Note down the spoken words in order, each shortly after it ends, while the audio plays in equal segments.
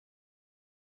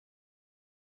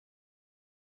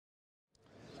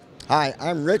Hi,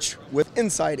 I'm Rich with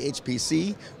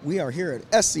insideHPC. We are here at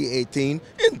SC18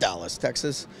 in Dallas,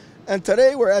 Texas. And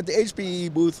today we're at the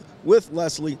HPE booth with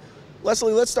Leslie.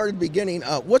 Leslie, let's start at the beginning.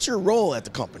 What's your role at the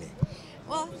company?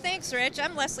 Well, thanks, Rich.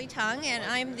 I'm Leslie Tung, and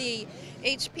I'm the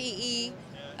HPE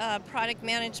Product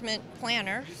Management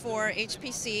Planner for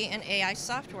HPC and AI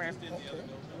software.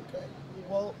 Okay.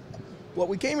 Well, what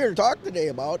we came here to talk today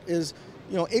about is,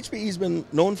 HPE's been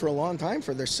known for a long time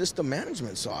for their system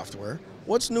management software.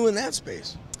 What's new in that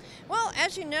space? Well,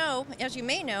 as you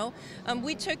may know,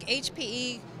 we took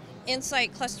HPE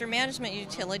Insight Cluster Management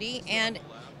Utility and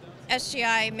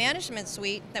SGI Management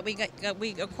Suite that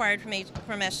we acquired from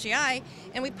SGI,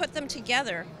 and we put them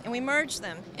together and we merged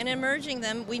them. And in merging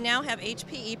them, we now have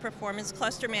HPE Performance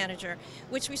Cluster Manager,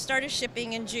 which we started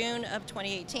shipping in June of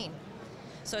 2018.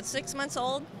 So it's 6 months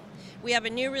old. We have a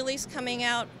new release coming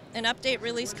out, an update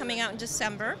release coming out in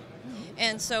December.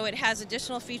 And so it has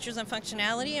additional features and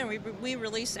functionality, and we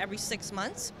release every 6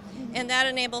 months. And that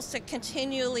enables us to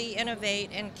continually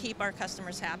innovate and keep our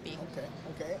customers happy.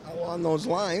 Okay. Along those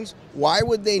lines, why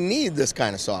would they need this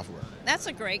kind of software? That's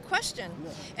a great question.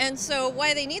 And so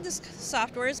why they need this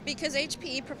software is because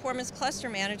HPE Performance Cluster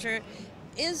Manager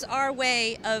is our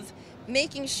way of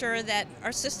making sure that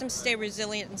our systems stay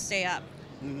resilient and stay up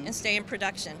and stay in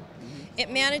production. It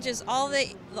manages all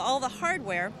the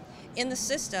hardware in the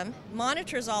system,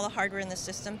 monitors all the hardware in the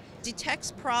system, detects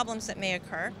problems that may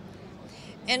occur,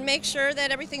 and makes sure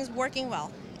that everything's working well.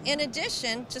 In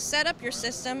addition, to set up your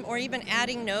system or even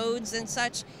adding nodes and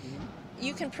such,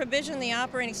 you can provision the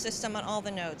operating system on all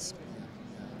the nodes.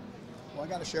 Well, I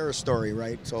got to share a story,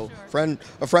 right? So, sure.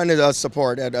 A friend does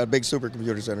support at a big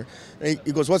supercomputer center. And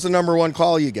he goes, "What's the #1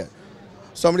 call you get?"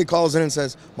 Somebody calls in and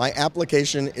says, "My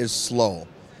application is slow."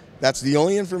 That's the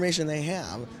only information they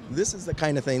have. This is the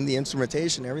kind of thing, the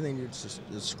instrumentation, everything you just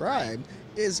described,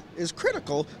 is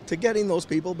critical to getting those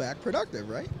people back productive,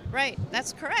 right? Right,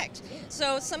 that's correct.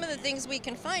 So some of the things we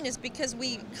can find is because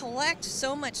we collect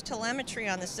so much telemetry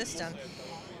on the system,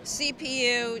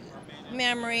 CPU,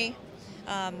 memory,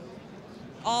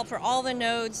 for all the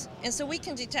nodes, and so we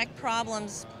can detect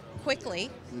problems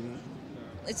quickly.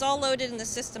 It's all loaded in the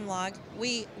system log.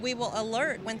 We will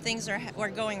alert when things are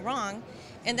going wrong,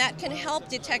 and that can help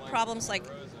detect problems like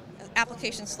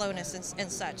application slowness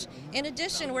and such. In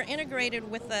addition, we're integrated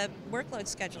with the workload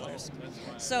schedulers.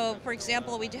 So, for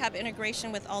example, we have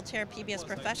integration with Altair PBS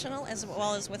Professional as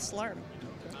well as with Slurm.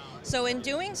 So in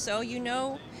doing so,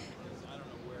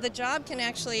 the job can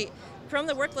actually, from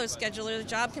the workload scheduler, the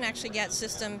job can actually get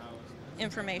system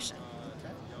information.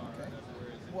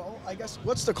 Well, I guess,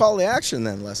 what's the call to action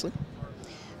then, Leslie?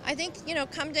 I think,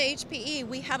 come to HPE.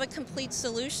 We have a complete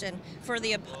solution for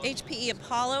the HPE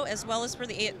Apollo, as well as for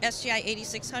the SGI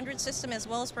 8600 system, as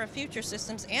well as for our future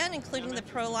systems, and including the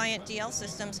ProLiant DL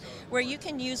systems, where you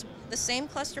can use the same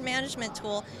cluster management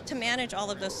tool to manage all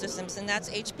of those systems, and that's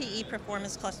HPE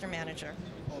Performance Cluster Manager.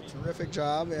 Well, terrific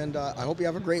job, and I hope you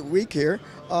have a great week here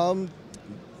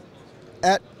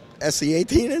at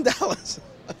SC18 in Dallas.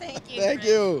 Thank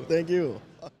you. Thank you.